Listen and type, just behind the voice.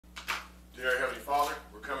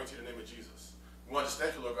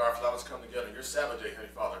your Sabbath day,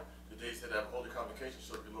 Heavenly Father, the days that have holy convocation,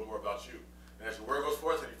 so to be a little more about you. And as your word goes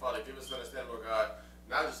forth, Heavenly Father, give us understanding, Lord God,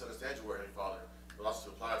 not just to understand your word, Heavenly Father, but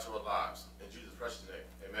also to apply it to our lives. In Jesus' precious name,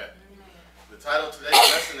 amen. The title of today's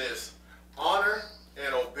lesson is Honor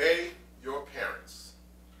and Obey Your Parents.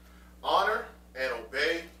 Honor and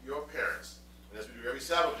obey your parents. And as we do every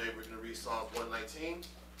Sabbath day, we're going to read Psalms 119,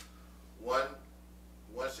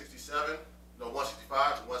 165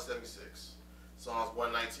 to 176. Psalms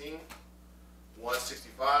 119,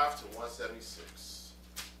 165 to 176.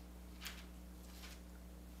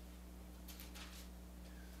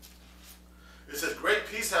 It says, Great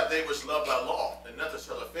peace have they which love thy law, and nothing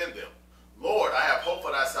shall offend them. Lord, I have hope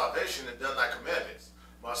for thy salvation and done thy commandments.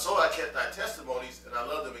 My soul hath kept thy testimonies, and I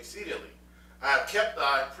love them exceedingly. I have kept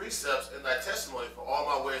thy precepts and thy testimony, for all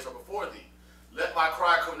my ways are before thee. Let my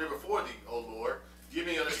cry come near before thee, O Lord. Give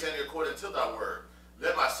me understanding according to thy word.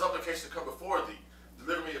 Let my supplication come before thee.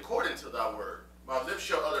 Deliver me according to thy word. My lips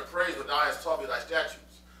shall utter praise when thou hast taught me thy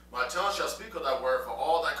statutes. My tongue shall speak of thy word, for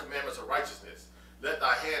all thy commandments are righteousness. Let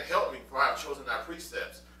thy hand help me, for I have chosen thy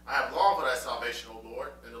precepts. I have longed for thy salvation, O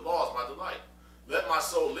Lord, and the law is my delight. Let my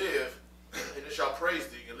soul live, and it shall praise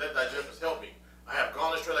thee, and let thy judgments help me. I have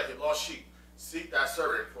gone astray like a lost sheep. Seek thy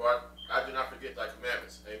servant, for I do not forget thy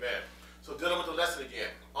commandments. Amen. So dealing with the lesson again.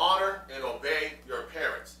 Honor and obey your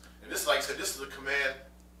parents. And this, like I said, this is a command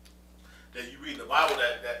that you read in the Bible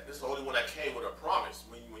that this is the only one that came with a promise.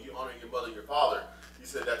 When you honor your mother and your father, he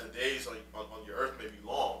said that the days on your earth may be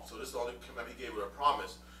long. So this is the only command he gave with a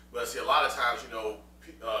promise. But I see a lot of times,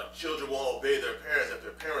 children won't obey their parents if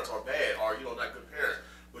their parents are bad or, not good parents.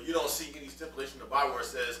 But you don't see any stipulation in the Bible where it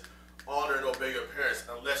says, honor and obey your parents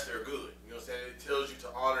unless they're good. You know what I'm saying? It tells you to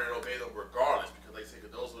honor and obey them regardless, because like I say,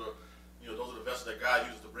 those are the vessels that God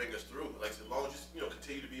uses to bring us through. Like I said, as long as you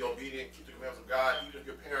continue to be obedient, keep the commandments of God, even if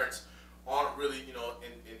your parents aren't really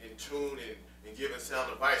in tune and giving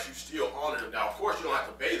sound advice, you still honor them. Now, of course, you don't have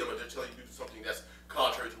to obey them if they're telling you to do something that's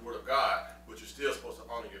contrary to the word of God, but you're still supposed to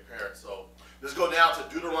honor your parents. So let's go now to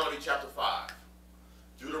Deuteronomy chapter 5.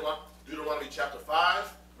 Deuteronomy chapter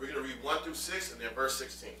 5. We're going to read 1 through 6 and then verse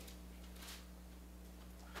 16.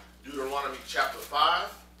 Deuteronomy chapter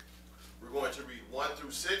 5. We're going to read 1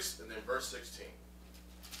 through 6 and then verse 16.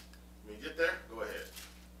 When you get there, go ahead.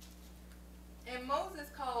 And Moses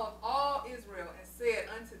called all Israel and said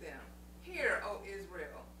unto them, Hear, O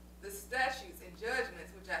Israel, the statutes and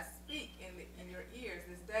judgments which I speak in your ears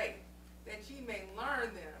this day, that ye may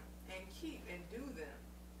learn them and keep and do them.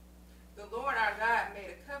 The Lord our God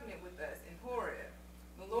made a covenant with us in Horeb.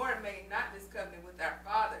 The Lord made not this covenant with our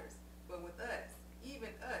fathers, but with us,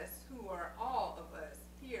 even us who are all of us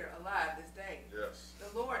here alive this day. Yes.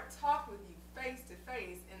 The Lord talked with you face to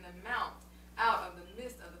face in the mount out of the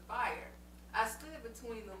midst of the fire. I stood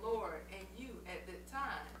between the Lord and you at that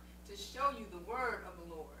time to show you the word of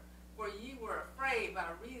the Lord. For you were afraid by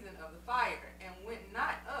reason of the fire and went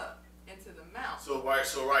not up into the mount. So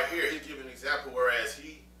right here, he gives an example, whereas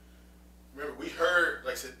remember, we heard,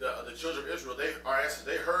 like I said, the children of Israel, our ancestors,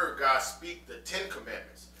 they heard God speak the 10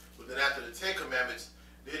 commandments. But then after the 10 commandments,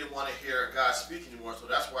 they didn't want to hear God speak anymore. So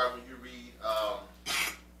that's why when you read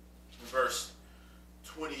verse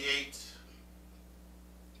 28,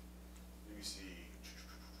 let me see,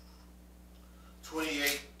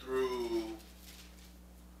 28 through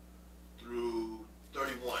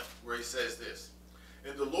 31, where he says this.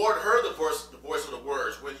 And the Lord heard the voice of the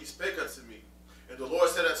words when he spake unto me. And the Lord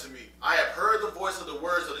said unto me, I have heard the voice of the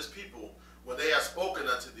words of this people when they have spoken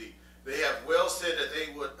unto thee. They have well said that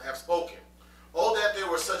they would have spoken. Oh, that there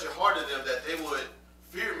were such a heart in them that they would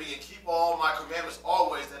fear me and keep all my commandments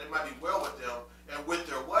always, that it might be well with them and with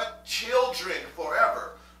their what? Children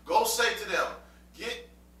forever. Go say to them, get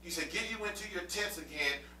you into your tents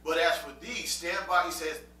again, but as for thee, stand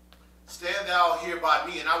thou here by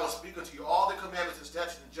me, and I will speak unto you all the commandments and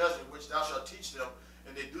statutes and judgments which thou shalt teach them,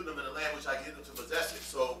 and they do them in the land which I give them to possess it.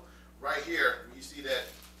 So right here, you see that.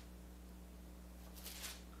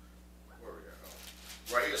 Where we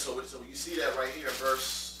go? Right here. So you see that right here in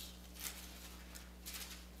verse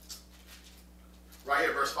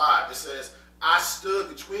 5. It says, I stood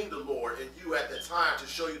between the Lord and you at that time to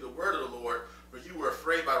show you the word of the Lord, for you were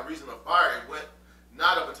afraid by reason of fire and went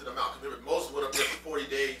not up into the mountain. Remember, Moses went up there for 40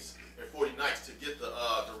 days and 40 nights to get the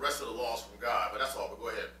rest of the laws from God. But that's all. But go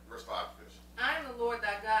ahead. Verse 5. Finish. I am the Lord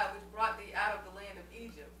thy God, which brought thee out of the land of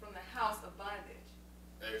Egypt, from the house of bondage.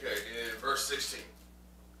 Okay, and verse 16.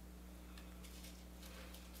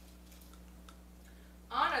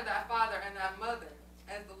 Honor thy father and thy mother,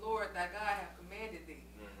 as the Lord thy God hath commanded thee,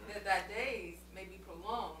 that thy days may be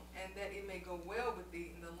prolonged, and that it may go well with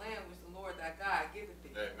thee in the land which the Lord thy God giveth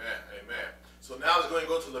thee. Amen. Amen. So now let's go and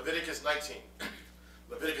go to Leviticus 19.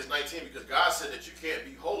 Leviticus 19, because God said that you can't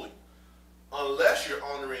be holy unless you're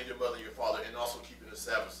honoring your mother and your father and also keeping the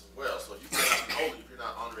Sabbath as well. So you cannot be holy if you're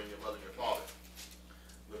not honoring your mother and your father.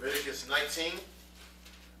 Leviticus 19,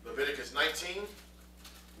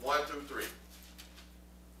 1 through 3.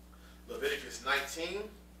 Leviticus 19,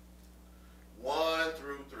 1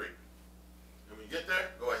 through 3. And when you get there,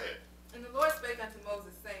 go ahead. And the Lord spake unto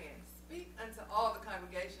Moses, saying, Speak unto all the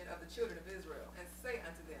congregation of the children of Israel, and say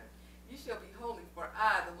unto them, Ye shall be holy, for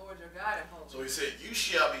I, the Lord your God, am holy. So he said, you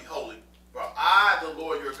shall be holy, for I, the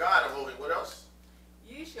Lord your God, am holy. What else?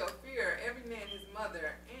 Ye shall fear every man his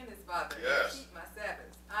mother and his father, Yes. and keep my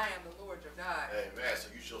Sabbaths. I am the Lord your God. Amen.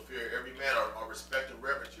 So you shall fear every man or respect and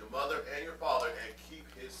reverence your mother and your father and keep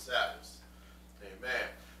his Sabbaths.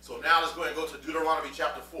 Amen. So now let's go ahead and go to Deuteronomy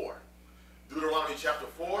chapter 4. Deuteronomy chapter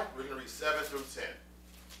 4, we're going to read 7 through 10.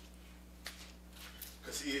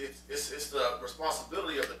 Because see, it's the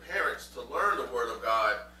responsibility of the parents to learn the word of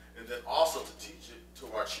God and then also to teach it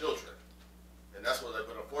to our children. And that's what,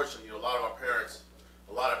 but unfortunately, a lot of parents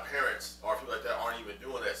or people like that aren't even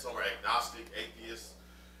doing that. Some are agnostic, atheists,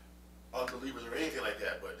 unbelievers, or anything like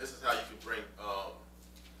that. But this is how you can bring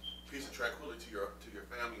peace and tranquility to your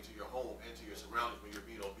family, to your home, and to your surroundings when you're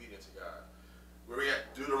being obedient to God. Where we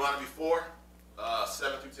at? Deuteronomy 4,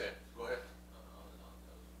 7 through 10. Go ahead.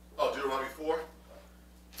 Oh, Deuteronomy 4,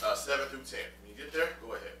 7 through 10. When you get there,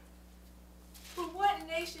 go ahead. For what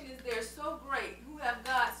nation is there so great, who have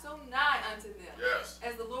God so nigh unto them, Yes.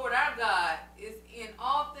 as the Lord our God is in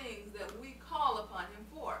all things that we call upon him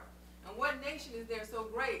for? And what nation is there so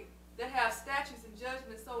great, that have statutes and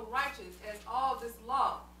judgments so righteous as all this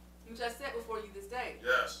law, which I set before you this day?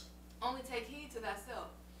 Yes. Only take heed to thyself,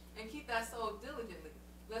 and keep thy soul diligently,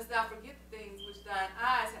 lest thou forget the things which thine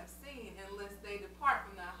eyes have seen, and lest they depart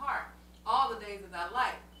from thy heart all the days of thy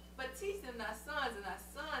life. But teach them thy sons and thy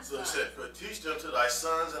sons' So it sons. said, but teach them to thy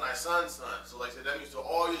sons and thy sons' sons. So like I said, that means to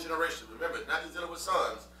all your generations. Remember, it's not just dealing with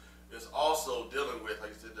sons, it's also dealing with,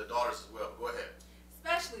 like I said, the daughters as well. Go ahead.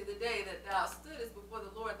 Especially the day that thou stoodest before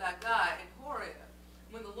the Lord thy God in Horeb,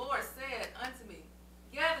 when the Lord said unto me,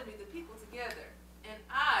 Gather me the people together, and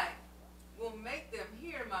I will make them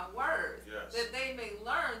hear my words, Yes. that they may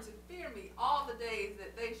learn to fear me all the days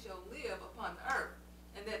that they shall live upon the earth,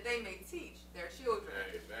 and that they may teach their children.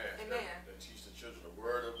 Amen. Amen. That teach the children the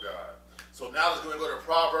word of God. So now let's go and go to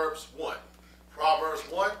Proverbs 1. Proverbs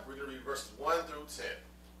 1, we're going to read verses 1 through 10.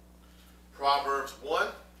 Proverbs 1,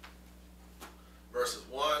 verses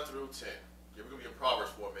 1 through 10. Yeah, we're going to be in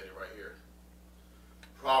Proverbs for a minute right here.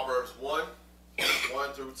 Proverbs 1, 1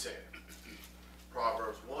 through 10.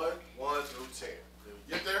 Proverbs 1, 1 through 10. When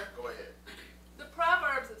we get there, go ahead. The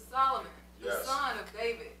Proverbs of Solomon, the Yes. son of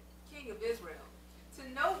David, king of Israel, to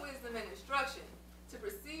know wisdom and instruction, to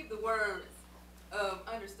perceive the words of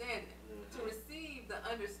understanding, to receive the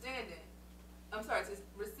to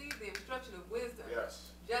receive the instruction of wisdom,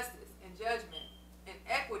 Yes. justice, and judgment, and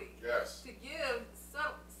equity, Yes. to give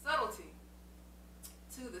subtlety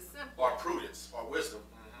to the simple, Or prudence, or wisdom.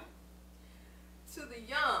 to the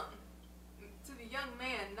young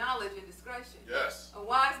man knowledge and discretion. Yes. A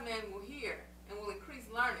wise man will hear and will increase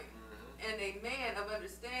learning, and a man of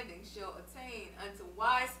understanding shall attain unto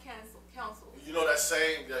wise counsel. You know that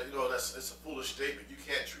saying that it's a foolish statement. You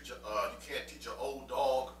can't teach an old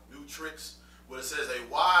dog new tricks. But it says a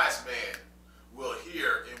wise man will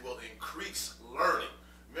hear and will increase learning.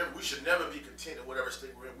 Remember, we should never be content in whatever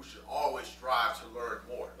state we're in. We should always strive to learn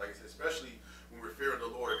more. Like I said, especially when we're fearing the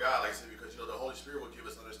Lord of God. Like I said, because the Holy Spirit will give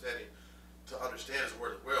us understanding to understand His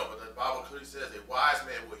word as well. But the Bible clearly says a wise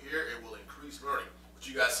man will hear and will increase learning. But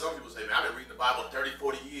you got some people say, man, I've been reading the Bible 30,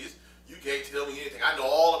 40 years. You can't tell me anything. I know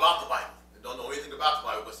all about the Bible and don't know anything about the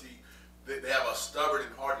Bible. But see, they have a stubborn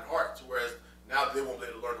and hardened heart, to whereas now they won't be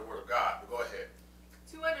able to learn the word of God. But go ahead.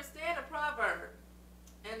 To understand a proverb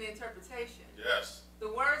and the interpretation, Yes.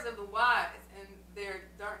 the words of the wise and their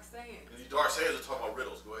dark sayings. And these dark sayings are talking about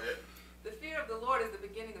riddles. Go ahead. The fear of the Lord is the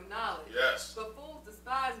beginning of knowledge. Yes. But fools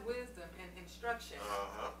despise wisdom and instruction.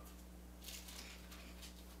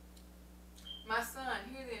 My son,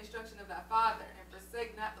 hear the instruction of thy father, and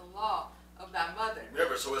forsake not the law of thy mother.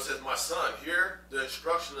 Remember, so it says, my son, hear the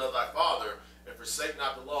instruction of thy father, and forsake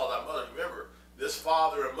not the law of thy mother. Remember, this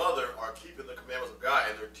father and mother are keeping the commandments of God,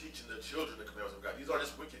 and they're teaching the children the commandments of God. These aren't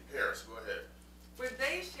just wicked parents. Go ahead. For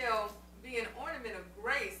they shall be an ornament of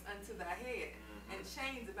grace unto thy head, and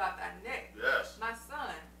chains about thy neck. Yes. My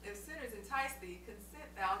son, if sinners entice thee, consent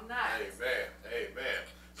thou not. Amen. Amen.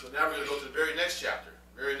 So now we're going to go to the very next chapter.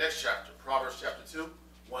 Proverbs chapter 2,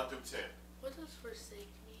 1 through 10. What does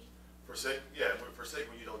forsake mean? Forsake, yeah, forsake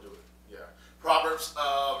when you don't do it. Yeah. Proverbs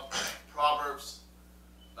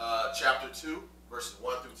chapter 2, verses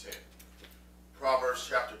 1 through 10. Proverbs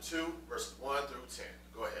chapter 2, verses 1 through 10.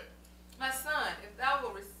 Go ahead. My son, if thou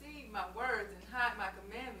wilt receive my words and hide my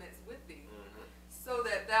commandments with thee, so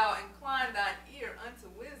that thou incline thine ear unto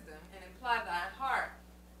wisdom and incline thine heart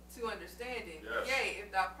to understanding. Yes. Yea, if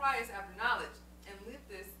thou criest after knowledge and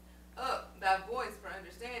liftest up thy voice for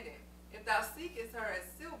understanding, if thou seekest her as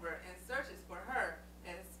silver and searchest for her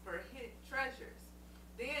as for hid treasures,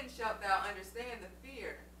 then shalt thou understand the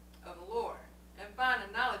fear of the Lord and find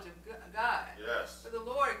a knowledge of God. Yes. For the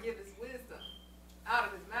Lord giveth wisdom, out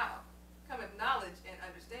of his mouth cometh knowledge and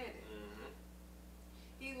understanding.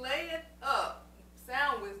 He layeth up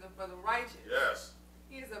sound wisdom for the righteous. Yes.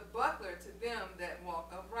 He is a buckler to them that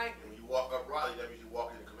walk uprightly. When you walk uprightly, that means you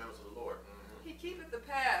walk in the commandments of the Lord. He keepeth the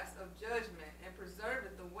paths of judgment and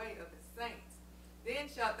preserveth the way of his saints. Then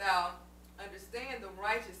shalt thou understand the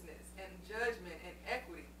righteousness and judgment and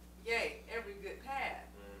equity, yea, every good path.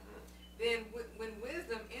 Then when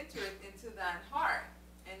wisdom entereth into thine heart,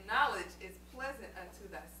 and knowledge is pleasant unto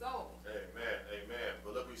thy soul. Amen. Amen.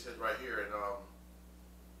 But look what he says right here in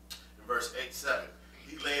verse 8-7.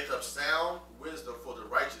 He layeth up sound wisdom for the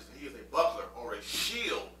righteous, and he is a buckler or a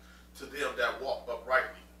shield to them that walk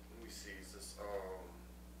uprightly. Let me see. It's this,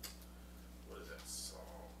 what is that?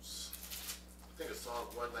 Psalms. I think it's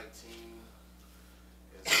Psalms 119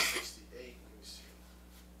 and 68. Let me see.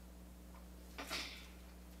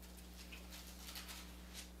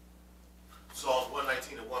 Psalms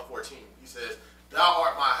 119 and 114. He says, Thou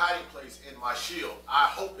art my hiding place and my shield. I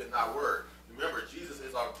hope in thy word. Remember, Jesus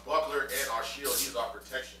is our buckler and our shield. He's our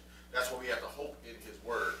protection. That's why we have to hope in his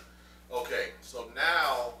word. Okay, so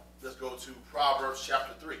now let's go to Proverbs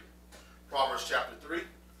chapter 3. Proverbs chapter 3,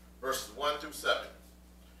 verses 1 through 7.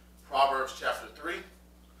 Proverbs chapter 3,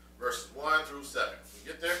 verses 1 through 7.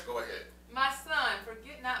 You get there? Go ahead. My son,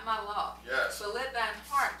 forget not my law. Yes. But let thine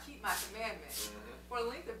heart keep my commandments. For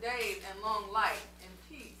length of days and long life and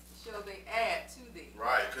peace shall they add to thee.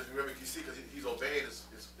 Right, because remember, you see, because he's obeying his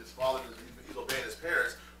father, he's obeying his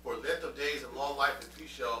parents. For length of days and long life and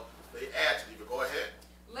peace shall they add to thee. But go ahead.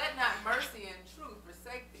 Let not mercy and truth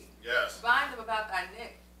forsake thee. Yes. Bind them about thy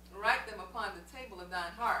neck. Write them upon the table of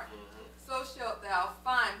thine heart. So shalt thou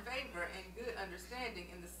find favor and good understanding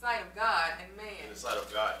in the sight of God and man. In the sight of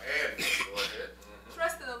God and man. Go ahead.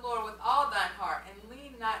 Trust in the Lord with all thine heart, and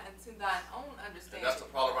lean not unto thine own understanding. And that's the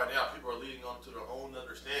problem right now. People are leaning on to their own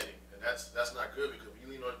understanding. And that's not good, because when you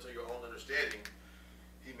lean on to your own understanding,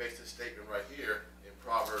 he makes this statement right here in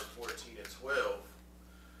Proverbs 14 and 12.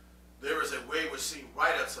 There is a way which seems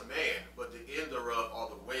right unto man, but the end thereof are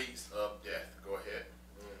the ways of death. Go ahead.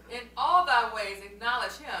 In all thy ways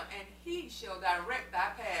acknowledge him, and he shall direct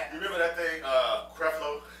thy path. You remember that thing,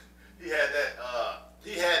 Creflo? He had that,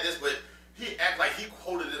 he had this, but he acted like he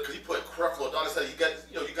quoted it because he put Creflo down. He said,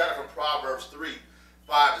 you got it from Proverbs 3,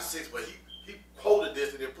 5 and 6, but he quoted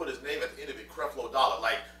this and then put his name at the end of it, Creflo Dollar.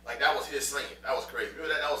 Like that was his saying. That was crazy.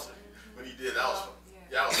 Remember that? That was when he did that. Was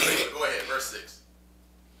that was crazy. Go ahead, verse 6.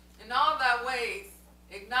 In all thy ways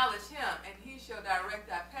acknowledge him, and he shall direct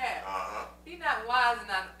thy path. Be not wise in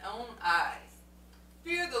thine own eyes.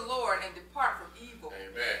 Fear the Lord and depart from evil.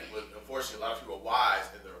 Amen. But unfortunately, a lot of people are wise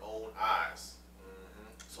in their own eyes.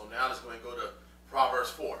 So now let's go and go to Proverbs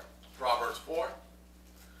 4. Proverbs 4,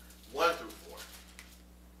 1 through 4.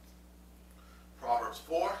 Proverbs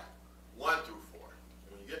 4, 1 through 4.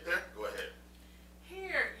 And when you get there, go ahead.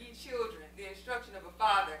 Hear, ye children, the instruction of a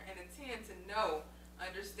father, and attend to know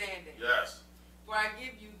understanding. Yes. For I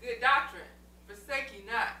give you good doctrine. Forsake ye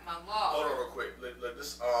not my law. Hold on real quick. Look,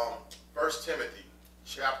 this 1 Timothy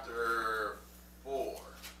chapter 4.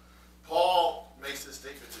 Paul makes this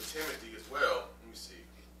statement to Timothy as well. Let me see.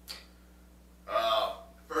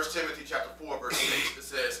 1 Timothy chapter 4, verse 8. It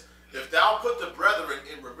says, If thou put the brethren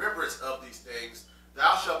in remembrance of these things,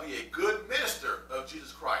 thou shalt be a good minister of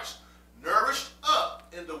Jesus Christ, nourished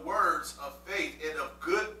up in the words of faith and of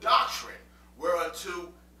good doctrine,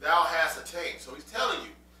 whereunto thou hast attained. So he's telling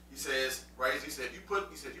you, he says, right, he said, if you put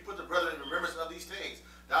the brethren in remembrance of these things,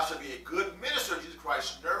 thou shalt be a good minister of Jesus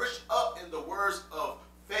Christ, nourished up in the words of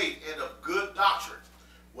faith and of good doctrine.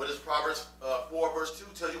 What does Proverbs 4 verse 2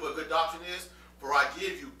 tell you what good doctrine is? For I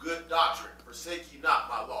give you good doctrine. Forsake ye not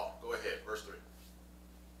my law. Go ahead, verse 3.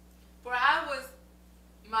 For I was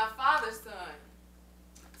my father's son,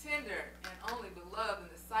 tender and only beloved in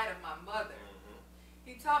the sight of my mother.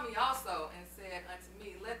 He taught me also and said unto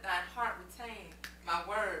me, Let thine heart retain my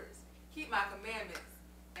words, keep my commandments,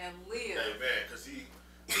 and live. Amen. Because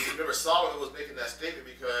remember, Solomon was making that statement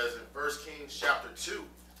because in 1 Kings chapter 2,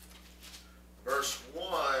 verse 1,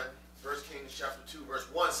 1 Kings chapter 2, verse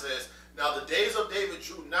 1 says, Now the days of David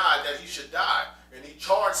drew nigh that he should die, and he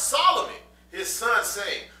charged Solomon, his son,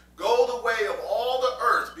 saying, Go the way of all the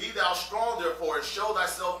earth, be thou strong therefore, and show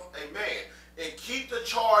thyself a man, and keep the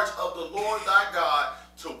charge of the Lord thy God,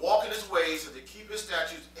 to walk in his ways, and to keep his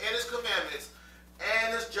statutes, and his commandments,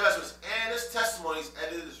 and his judgments, and his testimonies,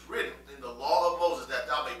 and it is written in the law of Moses, that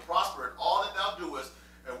thou may prosper in all that thou doest,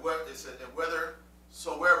 and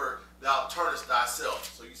whithersoever thou turnest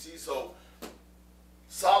thyself. So you see, so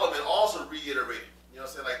Solomon also reiterated, you know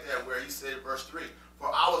what I'm saying, like that, where he said in verse 3, For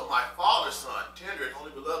I was my father's son, tender and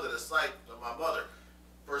only beloved in the sight of my mother.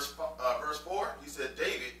 Verse 4, he said,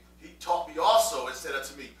 David, he taught me also and said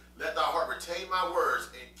unto me, Let thy heart retain my words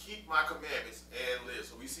and keep my commandments and live.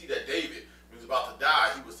 So we see that David, when he was about to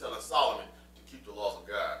die, he was telling Solomon to keep the laws of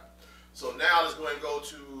God. So now let's go and go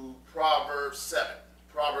to Proverbs 7.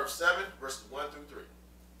 Proverbs 7, verses 1 through 3.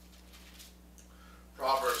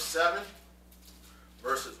 Proverbs 7,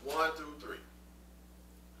 verses 1 through 3.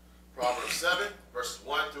 Proverbs 7, verses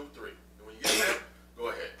 1 through 3. And when you get there, go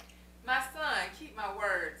ahead. My son, keep my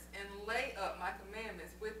words and lay up my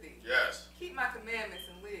commandments with thee. Yes. Keep my commandments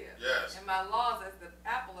and live. Yes. And my laws as the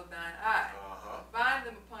apple of thine eye. Uh-huh. Bind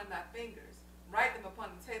them upon thy fingers. Write them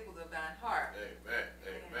upon the tables of thine heart. Amen.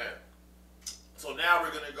 Amen. So now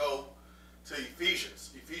we're going to go to Ephesians.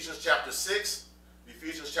 Ephesians chapter 6.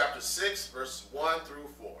 Ephesians chapter 6, verses 1 through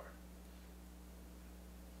 4.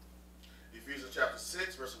 Ephesians chapter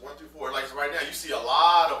 6, verses 1 through 4. Like right now, you see a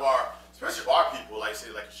lot of our, especially of our people, like say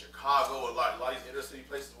like in Chicago, and a lot of these inner city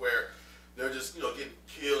places where they're just, getting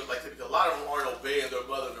killed. Like a lot of them aren't obeying their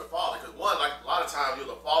mother and their father. Because one, like a lot of times,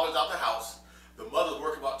 the father's out the house, the mother's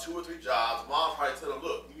working about 2 or 3 jobs. Mom probably tell them,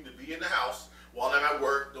 look, you need to be in the house while I'm at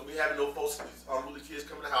work. Don't be having no folks, these unruly kids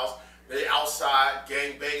come in the house. They outside,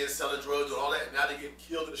 gang banging, selling drugs and all that. And now they're getting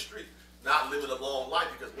killed in the street. Not living a long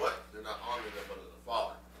life because what? They're not honoring their mother and their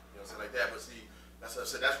father. You know what I'm saying? Like that. But see, that's what I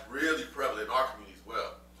said. That's really prevalent in our community as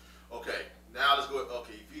well. Okay, now let's go.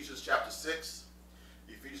 Okay, Ephesians chapter 6.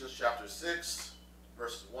 Ephesians chapter 6,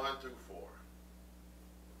 verses 1 through 4.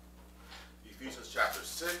 Ephesians chapter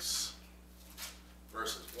 6,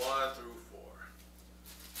 verses 1 through 4.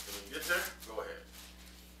 When you get there, go ahead.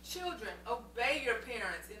 Children, obey your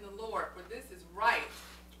parents in the Lord, for this is right.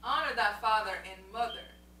 Honor thy father and mother,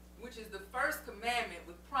 which is the first commandment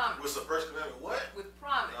with promise. What's the first commandment? What? With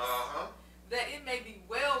promise. Uh-huh. That it may be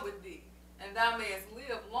well with thee, and thou mayest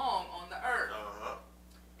live long on the earth. Uh-huh.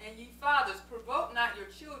 And ye fathers, provoke not your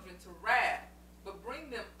children to wrath, but bring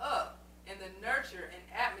them up in the nurture and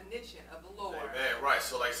admonition of the Lord. Amen. Right.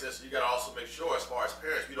 So like I said, so you got to also make sure, as far as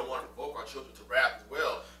parents, we don't want to provoke our children to wrath as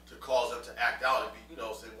well, to cause them to act out and be,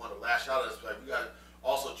 say, want to lash out at us. Like, we got to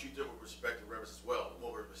also treat them with respect and reverence as well.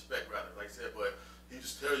 Well, with respect, rather, like I said. But he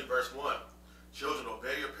just tell you, verse 1, Children,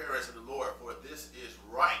 obey your parents in the Lord, for this is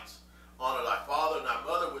right. Honor thy father and thy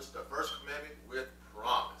mother, which is the first commandment with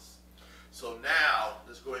promise. So now,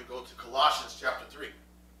 let's go and go to Colossians chapter 3.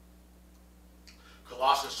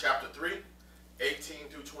 Colossians chapter 3, 18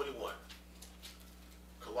 through 21.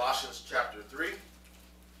 Colossians chapter 3,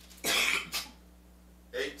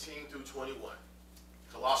 18 through 21.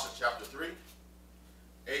 Colossians chapter 3,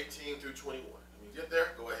 18 through 21. When you get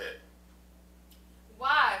there, go ahead.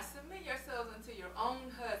 Wives, submit yourselves unto your own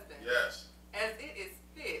husbands. Yes. As it is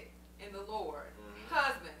fit in the Lord. Mm-hmm.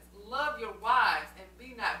 Husbands, love your wives and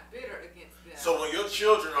be not bitter against them. So when your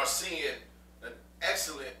children are seeing an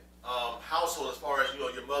excellent household, as far as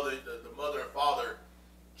your mother, the mother and father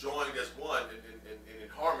joined as one in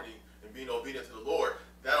harmony and being obedient to the Lord,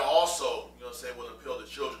 that also, will impel the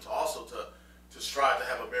children to also to strive to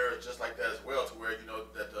have a marriage just like that as well, to where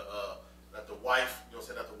that the wife,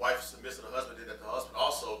 that the wife submits to the husband, and that the husband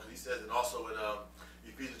also, because he says, and also in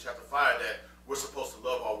Ephesians chapter 5, that we're supposed to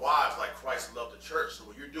love our wives like Christ loved the church. So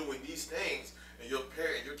when you're doing these things, and your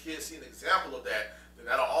parent, your kids see an example of that, then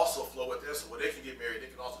that'll also flow with them. So when they can get married, they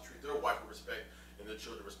can also treat their wife with respect and their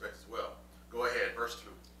children with respect as well. Go ahead, verse 2.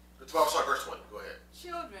 Verse 20. Go ahead.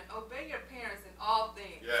 Children, obey your parents in all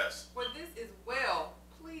things. Yes. For this is well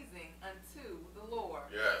pleasing unto the Lord.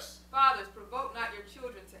 Yes. Fathers, provoke not your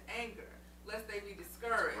children to anger, lest they be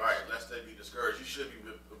discouraged. Right, lest they be discouraged. You should be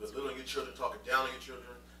belittling your children, talking down on your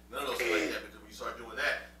children. None of those things like that, because when you start doing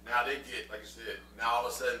that, now they get, like you said, now all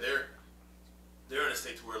of a sudden they're in a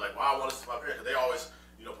state to where, like, wow, I want to listen to my parents, because they always,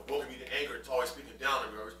 provoking me to anger. It's always speaking down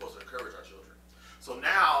on me. We're supposed to encourage our children. So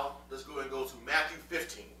now, let's go and go to Matthew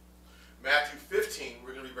 15. Matthew 15,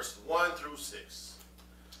 we're going to be verses 1 through 6.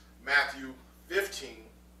 Matthew 15,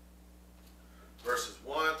 verses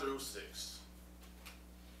 1 through 6.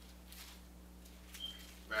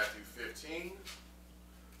 Matthew 15,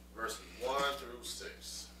 verses 1 through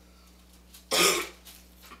 6.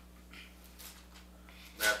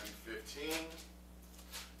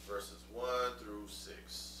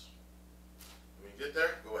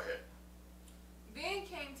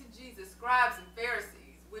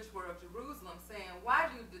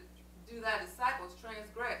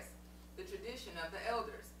 of the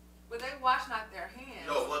elders. But they wash not their hands.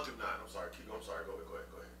 No, 1 through 9. I'm sorry. Keep going. I'm sorry. Go ahead.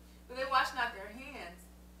 But they wash not their hands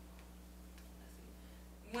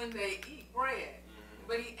when they eat bread.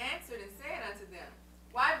 But he answered and said unto them,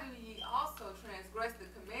 why do ye also transgress the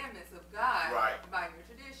commandments of God by your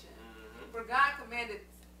tradition? For God commanded,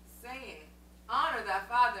 saying, honor thy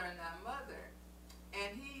father and thy mother,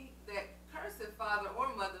 and he that curseth father or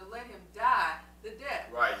mother, let him die the death.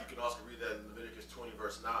 Right. You can also read that in Leviticus 20,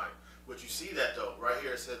 verse 9. But you see that though, right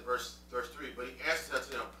here it says verse 3. But he answered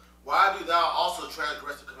unto them, why do thou also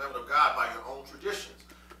transgress the commandment of God by your own traditions?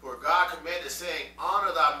 For God commanded, saying,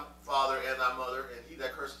 honor thy father and thy mother, and he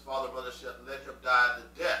that curses father or mother shall let him die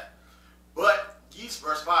the death. But ye,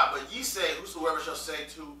 verse 5, but ye say, whosoever shall say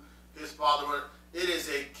to his father or mother, it is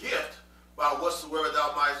a gift, by whatsoever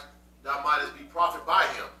thou mightest be profit by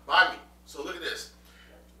him, by me. So look at this.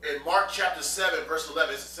 In Mark chapter 7, verse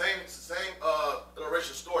 11, it's the same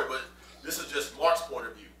illustration story, but this is just Mark's point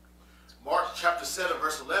of view. Mark chapter 7,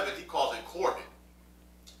 verse 11, he calls it Corban.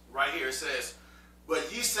 Right here it says,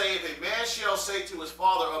 but ye say, if a man shall say to his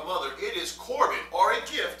father or mother, it is Corban, or a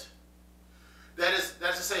gift, that's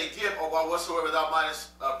to say a gift, or by whatsoever thou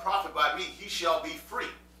mightest profit by me, he shall be free.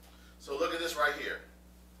 So look at this right here.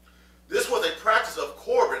 This was a practice of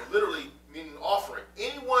Corban, literally meaning offering.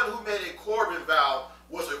 Anyone who made a Corban vow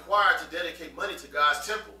was required to dedicate money to God's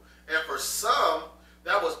temple. And for some,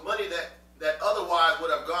 that was money that otherwise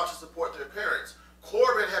would have gone to support their parents.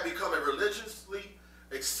 Corban had become a religiously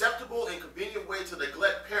acceptable and convenient way to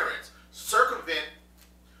neglect parents, circumventing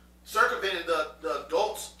the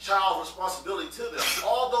adult's child's responsibility to them.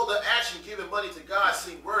 Although the action giving money to God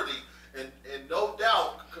seemed worthy and no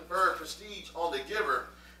doubt conferred prestige on the giver,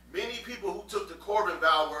 many people who took the Corban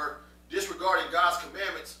vow were disregarding God's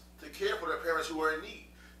commandments to care for their parents who were in need.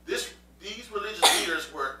 These religious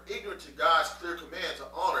leaders were ignorant to God's clear command to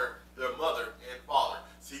honor their mother and father.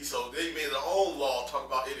 See, so they made their own law talking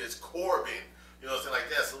about it is Corban, you know what I'm saying, like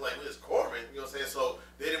that. So like, it's Corban, you know what I'm saying? So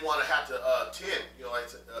they didn't want to have to tend, you know, like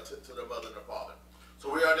to their mother and their father.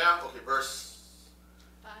 So we are now, okay, verse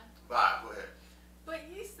 5. Go ahead. But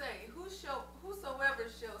ye say, whosoever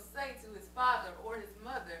shall say to his father or his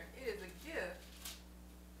mother, it is a gift,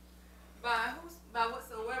 by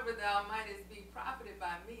whatsoever thou mightest be profited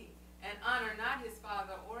by me, and honor not his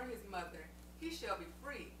father or his mother, he shall be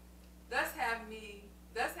free. Thus have ye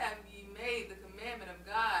made the commandment of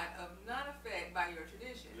God of none effect by your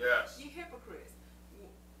tradition. Yes. Ye hypocrites,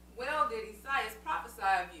 well did Esaias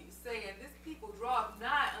prophesy of you, saying, this people draweth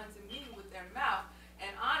nigh unto me with their mouth,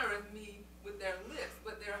 and honoreth me with their lips,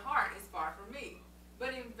 but their heart is far from me.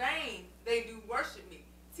 But in vain they do worship me,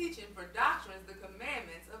 teaching for doctrines the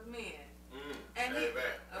commandments of men. Amen.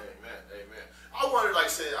 I wonder, like,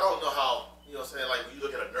 say, I don't know how, you know what I'm saying, like, when you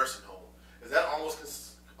look at a nursing home, is that almost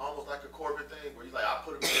like a Corban thing, where you like, I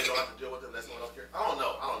put them in, don't have to deal with them, let someone else care? I don't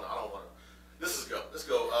know. I don't want to. Let's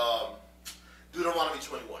go. Deuteronomy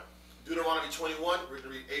 21. Deuteronomy 21, we're going to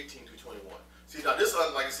read 18 through 21. See, now this,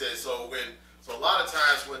 like I said, so a lot of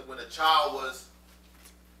times when a child was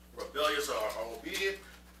rebellious or obedient,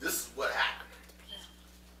 this is what happened.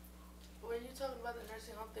 When you're talking about the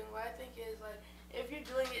nursing home thing, what I think is, like, if you're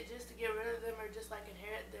doing it just to get rid of them or just like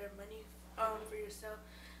inherit their money for yourself,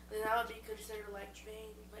 then that would be considered like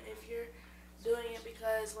vain. But if you're doing it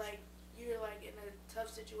because like you're like in a tough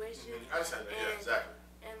situation, I understand that. Yeah, exactly.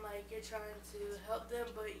 And like you're trying to help them,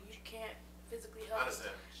 but you can't physically help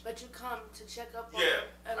them. But you come to check up on them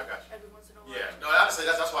every once in a while. Yeah, no, honestly,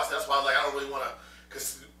 that's why like I don't really want to,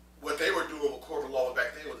 because what they were doing with Corban law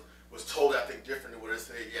back then was totally, I think, different than what it's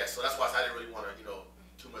today. Yeah, so that's why I didn't really want to,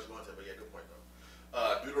 too much go into it. But yeah, good point though.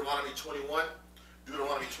 Deuteronomy 21,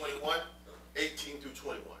 18 through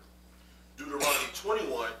 21. Deuteronomy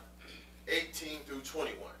 21, 18 through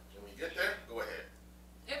 21. Can we get there? Go ahead.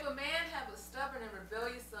 If a man have a stubborn and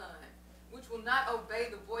rebellious son, which will not obey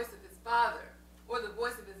the voice of his father or the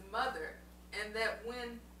voice of his mother, and that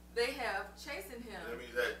when they have chastened him,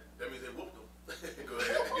 that means they whooped him. Go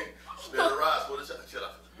ahead. Better rise for the shut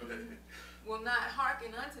up. Go ahead. Will not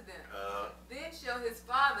hearken unto them, then shall his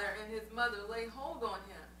father and his mother lay hold on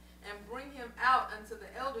him, and bring him out unto the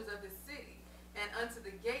elders of his city, and unto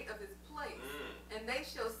the gate of his place. And they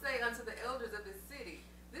shall say unto the elders of his city,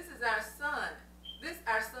 this our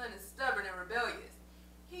son is stubborn and rebellious.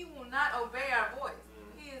 He will not obey our voice.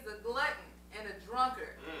 He is a glutton and a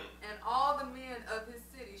drunkard. And all the men of his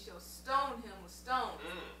city shall stone him with stones,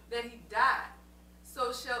 that he die.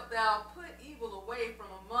 So shalt thou put evil away from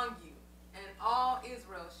among you, and all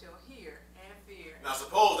Israel shall hear and fear. Now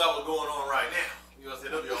suppose that was going on right now. You know what I'm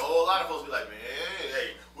saying? There'll be a whole lot of folks be like, man,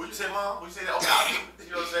 hey, what'd you say, Mom? What'd you say that? Okay, I'll do it.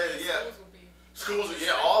 You know what I'm saying? Yeah. Schools,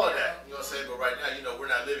 yeah, all of that. You know what I'm saying? But right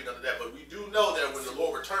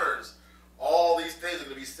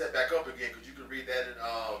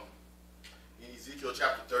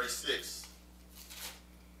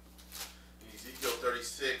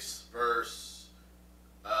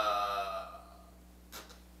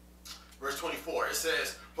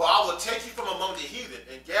says, for I will take you from among the heathen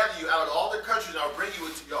and gather you out of all the countries, and I will bring you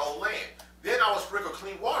into your own land. Then I will sprinkle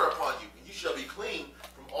clean water upon you, and you shall be clean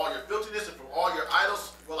from all your filthiness, and from all your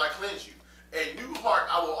idols will I cleanse you. A new heart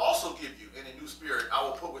I will also give you, and a new spirit I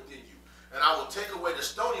will put within you. And I will take away the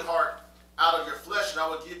stony heart out of your flesh, and I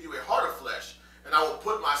will give you a heart of flesh. And I will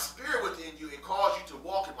put my spirit within you, and cause you to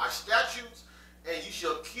walk in my statutes, and you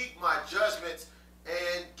shall keep my judgments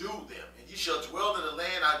and do them. And you shall dwell in the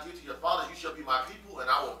land I give to your fathers. You shall be my people, and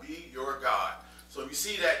I will be your God. So you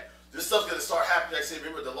see that this stuff's going to start happening. Like I say,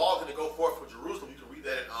 remember, the law is going to go forth for Jerusalem. You can read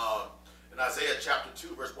that in Isaiah chapter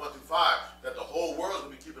 2, verse 1 through 5, that the whole world is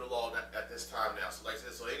going to be keeping the law at this time now. So like I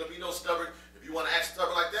said, so ain't going to be no stubborn. If you want to act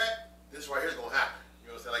stubborn like that, this right here is going to happen. You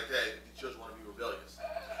know what I'm saying? Like that, if the children want to be rebellious.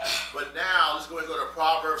 But now, let's go ahead and go to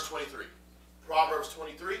Proverbs 23. Proverbs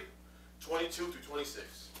 23, 22 through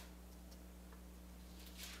 26.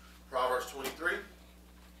 Proverbs 23,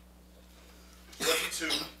 22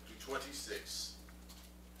 through 26.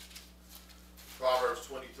 Proverbs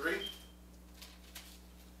 23,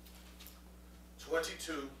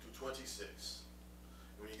 22 through 26.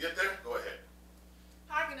 And when you get there, go ahead.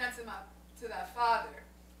 Hearken to thy father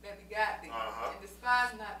that begat thee, and despise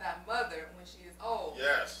not thy mother when she is old.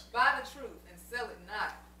 Yes. Buy the truth and sell it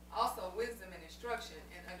not. Also wisdom and instruction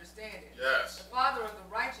and understanding. Yes. The father of the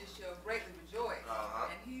righteous shall greatly rejoice,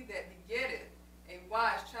 and he that begetteth a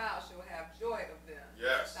wise child shall have joy of them.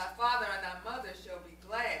 Yes. Thy father and thy mother shall be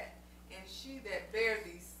glad, and she that bare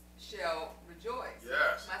thee shall rejoice.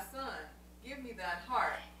 Yes. My son, give me thine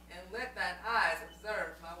heart, and let thine eyes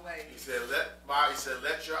observe my ways. He said,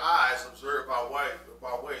 let your eyes observe my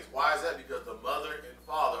ways. Why is that? Because the mother and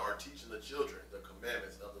father are teaching the children the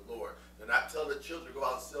commandments of the Lord. They're not telling the children to go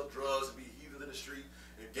out and sell drugs and be heathens in the street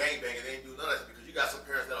and gangbang, and they ain't do none of that, because you got some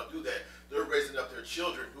parents that don't do that. They're raising up their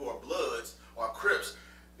children who are Bloods or Crips.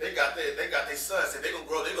 They got their sons, and they're gonna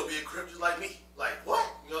grow, they're gonna be a Crip just like me. Like what?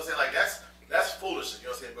 You know what I'm saying? Like that's foolishness,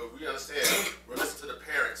 you know what I'm saying? But we understand, we're listening to the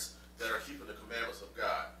parents that are keeping the commandments of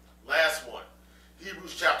God. Last one,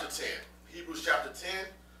 Hebrews chapter 10. Hebrews chapter 10,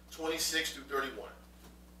 26 through 31.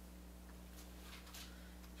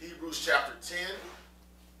 Hebrews chapter 10,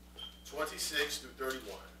 26 through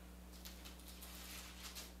 31.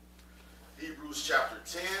 Hebrews chapter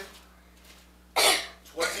 10,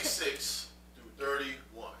 26 through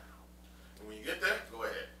 31. And when you get there, go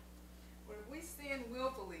ahead. When we sin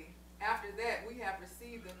willfully, after that we have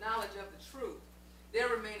received the knowledge of the truth, there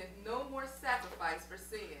remaineth no more sacrifice for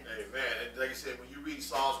sin. Amen. And like I said, when you read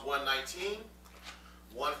Psalms 119,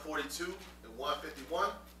 142, and 151,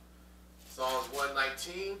 Psalms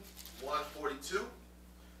 119, 142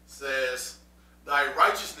 says, thy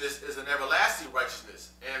righteousness is an everlasting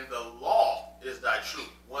righteousness, and the law is thy truth.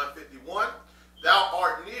 151, thou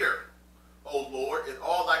art near, O Lord, and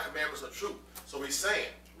all thy commandments are true. So he's saying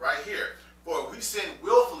right here, for we sin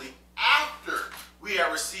willfully after we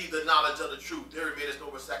have received the knowledge of the truth, there remains no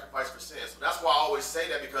more sacrifice for sin. So that's why I always say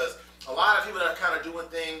that, because a lot of people that are kind of doing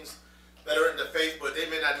things that are in the faith, but they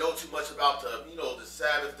may not know too much about the, the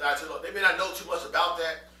Sabbath, dietary law. They may not know too much about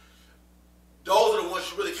that. Those are the ones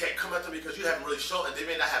you really can't come at them, because you haven't really shown, and they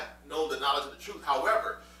may not have known the knowledge of the truth.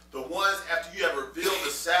 However, the ones after you have revealed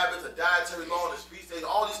the Sabbath, the dietary law, and the feast days,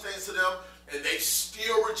 all these things to them, and they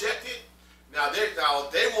still reject it, now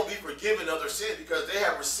they won't be forgiven of their sins, because they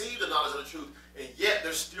have received the knowledge of the truth, and yet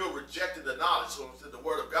they're still rejecting the knowledge. So it's the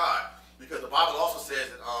word of God, because the Bible also says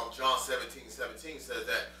in John 17:17 says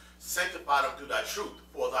that sanctify them through thy truth,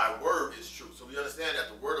 for thy word is truth. So we understand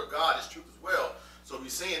that the word of God is truth as well. So we're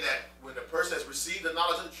seeing that when the person has received the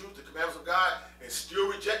knowledge of the truth, the commandments of God, and still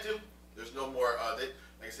reject him, there's no more, like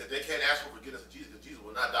I said, they can't ask for forgiveness of Jesus, because Jesus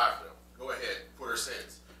will not die for them. Go ahead, for their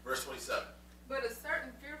sins. Verse 27. But a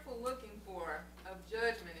certain fearful looking for of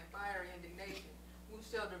judgment and fiery indignation, who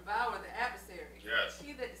shall devour the adversary. Yes.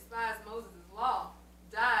 He that despised Moses' law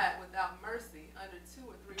died without mercy under 2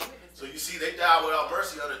 or 3 witnesses. So you see, they died without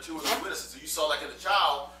mercy under 2 or 3 witnesses. So you saw, like in the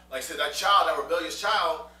child, like I said, that child, that rebellious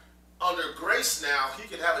child, under grace now, he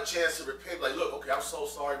can have a chance to repent. Like, look, okay, I'm so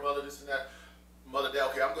sorry, mother, this and that. Mother, dad,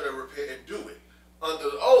 okay, I'm going to repent and do it. Under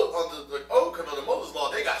the old covenant, under Moses'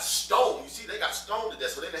 law, they got stoned. You see, they got stoned to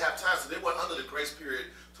death, so they didn't have time. So they went under the grace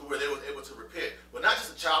period to where they were able to repent. But not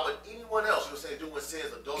just a child, but anyone else, you know what I'm saying, doing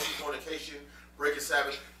sins, adultery, fornication, breaking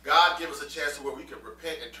Sabbath. God give us a chance to where we can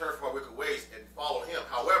repent and turn from our wicked ways and follow him.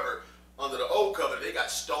 However, under the old covenant, they got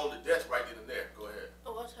stoned to death right then and there. Go ahead.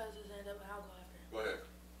 Oh, what time does it end up? I'll go after. Go ahead.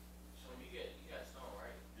 So you got stoned,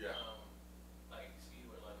 right? Yeah. Like you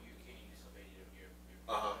were like you were a kid, you disobeyed your you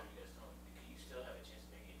got stoned. Can you still have a chance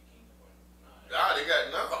to make it in the kingdom or not? Nah, they got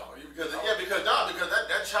no. Because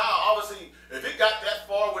that child, obviously, if it got that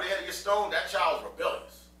far where they had to get stoned, that child was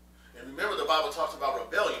Bible talks about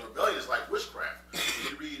rebellion. Rebellion is like witchcraft.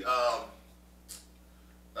 You read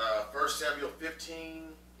 1 Samuel 15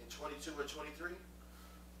 and 22 and 23.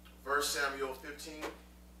 1 Samuel 15.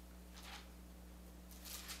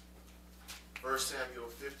 1 Samuel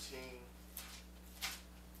 15.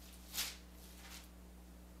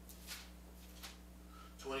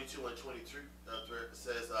 22 and 23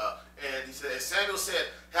 says, and he said, and Samuel said,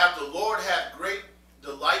 "Have the Lord had great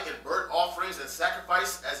delight in burnt offerings and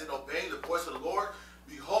sacrifice, as in obeying the voice of the Lord?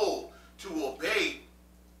 Behold, to obey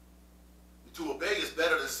is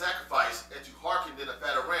better than sacrifice, and to hearken than a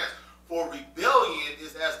fat of rams. For rebellion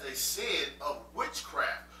is as the sin of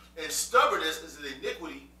witchcraft, and stubbornness is an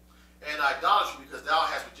iniquity and idolatry, because thou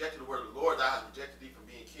hast rejected the word of the Lord, thou hast rejected thee from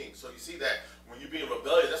being king." So you see that when you're being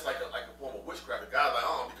rebellious, that's like a form of witchcraft. And God's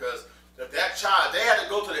like, because if that child, they had to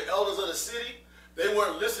go to the elders of the city, they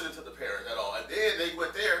weren't listening to the parents at all. And then they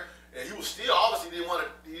went there, and he was still, obviously, he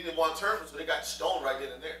didn't want to turn from, so they got stoned right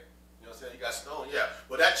then and there. You know what I'm saying? He got stoned, yeah.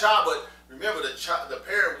 But that child, but remember, the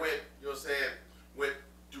parent went, you know what I'm saying, went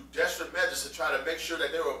through desperate measures to try to make sure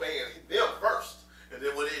that they were obeying them first. And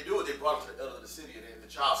then when they do it, they brought him to the elders of the city, and then the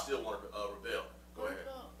child still wanted to rebel. Go ahead.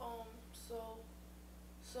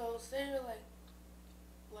 So say you're like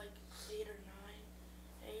 8 or 9,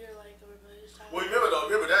 and you're like a rebellious child. Well, remember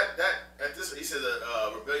that at this, he said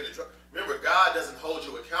rebellion. Remember, God doesn't hold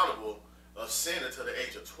you accountable of sin until the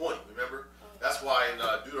age of 20. Remember, that's why in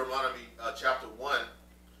Deuteronomy chapter 1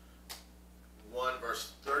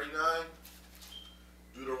 verse 39,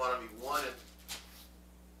 Deuteronomy 1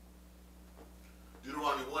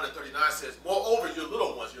 and 39 says, "Moreover, your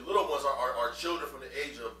little ones are children from the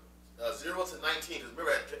age of 0 to 19. Because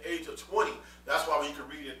remember, at the age of 20, that's why you can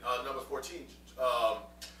read in Numbers 14,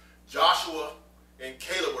 Joshua and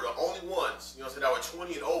Caleb were the only ones, you know, that were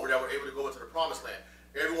 20 and over that were able to go into the promised land.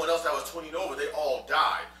 Everyone else that was 20 and over, they all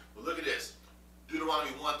died. But look at this,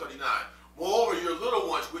 Deuteronomy 1:39. "Moreover, your little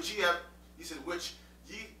ones, which ye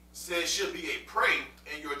said should be a prey,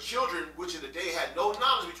 and your children, which in the day had no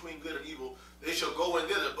knowledge between good and evil, they shall go in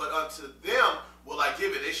thither. But unto them will I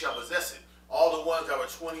give it; they shall possess it." All the ones that were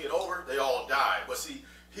 20 and over, they all died. But see,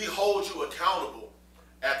 he holds you accountable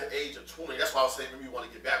at the age of 20. That's why I was saying, maybe you want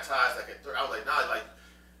to get baptized like at 30. I was like, nah,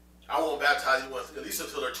 I won't baptize anyone at least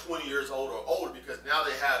until they're 20 years old or older, because now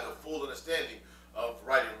they have the full understanding of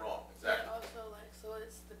right and wrong. Exactly. And also, so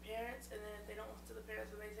it's the parents, and then if they don't listen to the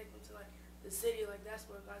parents, then they take them to the city. That's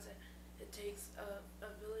where God said it takes a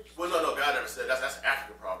village. Well, no, God never said that. That's an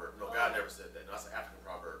African proverb. No, God never said that. No, that's an African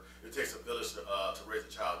proverb. It takes a village to raise a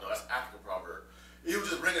child. No, that's an African proverb. He would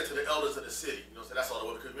just bring it to the elders of the city. You know, so that's all the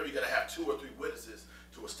way. Because remember, you got to have 2 or 3 witnesses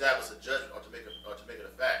to establish a judgment or to make it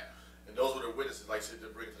a fact. And those were the witnesses, like I said, to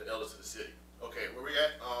bring it to the elders of the city. Okay, where we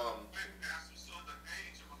at?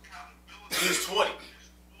 He's 20.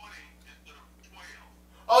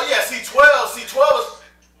 Oh yeah, see 12 is.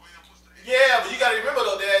 Yeah, but you got to remember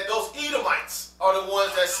though that those Edomites are the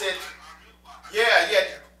ones that said, yeah,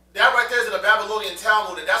 that right there is in the Babylonian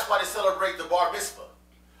Talmud, and that's why they celebrate the bar mitzvah.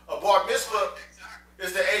 A bar mitzvah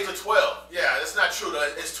is the age of 12. Yeah, that's not true.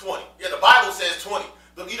 It's 20. Yeah, the Bible says 20.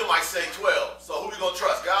 The Edomites say 12. So who we gonna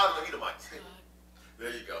trust, God or the Edomites? There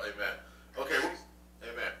you go. Amen. Okay.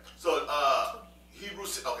 Amen. So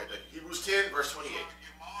Hebrews. Okay, thank you. Hebrews 10 verse 28.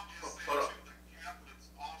 Hold on.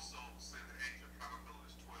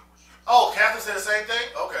 Oh, Catholics say the same thing?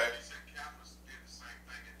 Okay.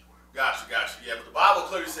 Gotcha. Yeah, but the Bible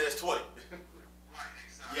clearly says 20.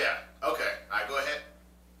 Yeah. Okay. All right, go ahead.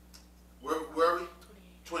 Where are we?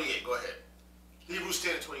 28. Go ahead. Hebrews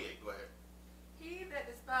 10 and 28. Go ahead. "He that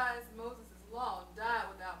despised Moses' law died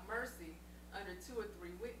without mercy under 2 or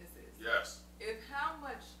 3 witnesses. Yes. If how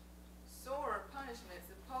much sore punishment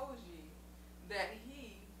suppose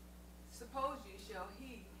ye shall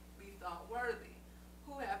he be thought worthy,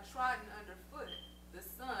 who have trodden under foot the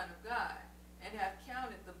Son of God, and have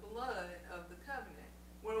counted the blood of the covenant,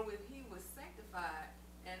 wherewith he was sanctified,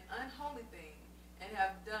 an unholy thing, and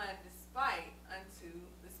have done despite unto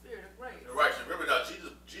the Spirit of grace." Right. So remember now,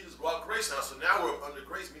 Jesus brought grace now. So now we're under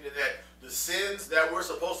grace, meaning that the sins that we're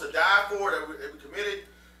supposed to die for, that we committed,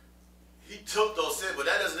 he took those sins. But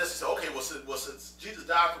that doesn't necessarily say, okay, well, since Jesus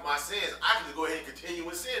died for my sins, I can just go ahead and continue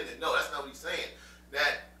in sin. And no, that's not what he's saying.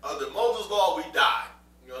 That under Moses' law, we died.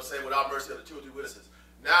 You know what I'm saying? Without mercy under 2 or 3 witnesses.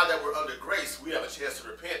 Now that we're under grace, we have a chance to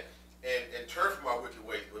repent and turn from our wicked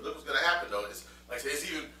ways. But look what's going to happen, though. It's like I said,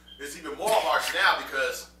 it's even more harsh now,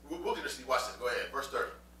 because we're going to see. Watch this. Go ahead. Verse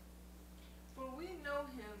 30. "For we know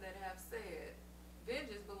him that have said,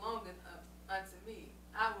 Vengeance belongeth unto me,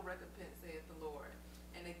 I will recompense, saith the Lord.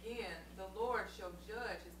 And again, the Lord shall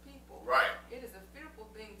judge his people. Right. It is a fearful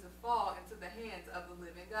thing to fall into the hands of the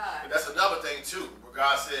living God." And that's another thing.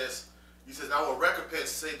 God says, he says, I will recompense,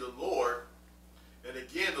 say the Lord, and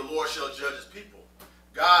again the Lord shall judge his people.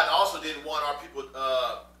 God also didn't want our people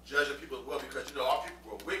judging people as well, because our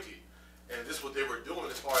people were wicked, and this is what they were doing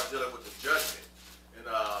as far as dealing with the judgment.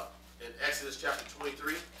 In Exodus chapter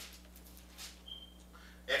 23,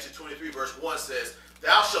 Exodus 23 verse 1 says,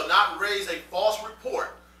 Thou shalt not raise a false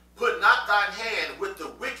report, put not thine hand with the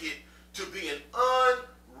wicked to be an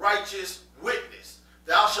unrighteous witness.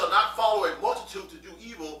 Thou shalt not follow a multitude to do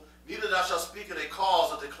evil, neither thou shalt speak in a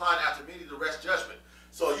cause or decline after many to rest judgment.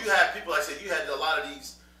 So you had people, like I said, you had a lot of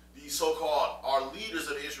these so-called our leaders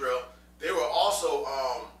of Israel. They were also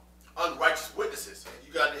unrighteous witnesses. And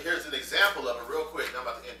you got, here's an example of it real quick, and I'm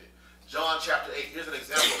about to end it. John chapter 8, here's an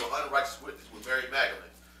example of an unrighteous witness with Mary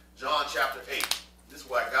Magdalene. John chapter 8, this is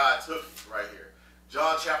why God took it right here.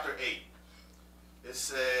 John chapter 8, it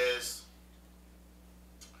says,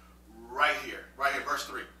 right here, verse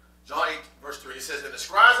 3. John 8, verse 3, it says, And the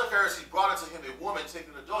scribes and Pharisees brought unto him a woman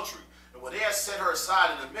taken in adultery. And when they had set her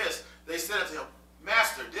aside in the midst, they said unto him,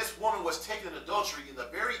 Master, this woman was taken in adultery in the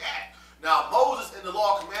very act. Now Moses in the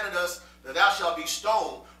law commanded us that thou shalt be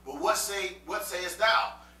stoned, but what sayest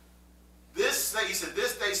thou? He said,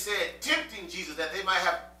 this they said, tempting Jesus, that they might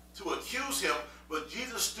have to accuse him. But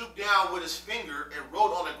Jesus stooped down with his finger and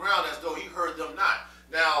wrote on the ground as though he heard them not.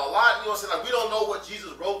 Now, a lot, like we don't know what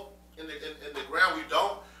Jesus wrote in the ground. We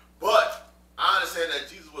don't. But I understand that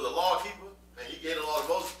Jesus was a law keeper, and he gave the law to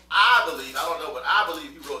Moses. I don't know, but I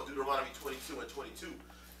believe he wrote Deuteronomy 22 and 22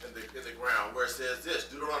 in the ground, where it says this.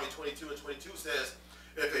 Deuteronomy 22 and 22 says,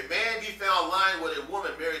 If a man be found lying with a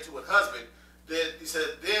woman married to a husband, then he said,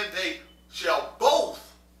 then they shall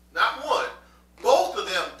both, not one, both of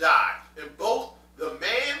them die, and both the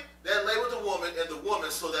man that lay with the woman and the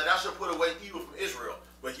woman, so that thou shalt put away evil from Israel.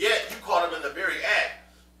 But yet you caught him in the very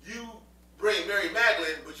act. You bring Mary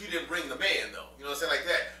Magdalene, but you didn't bring the man, though. You know what I'm saying? Like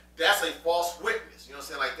that. That's a false witness. You know what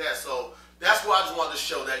I'm saying? Like that. So that's why I just wanted to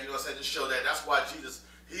show that. You know what I'm saying? Just show that. That's why Jesus,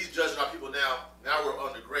 he's judging our people now.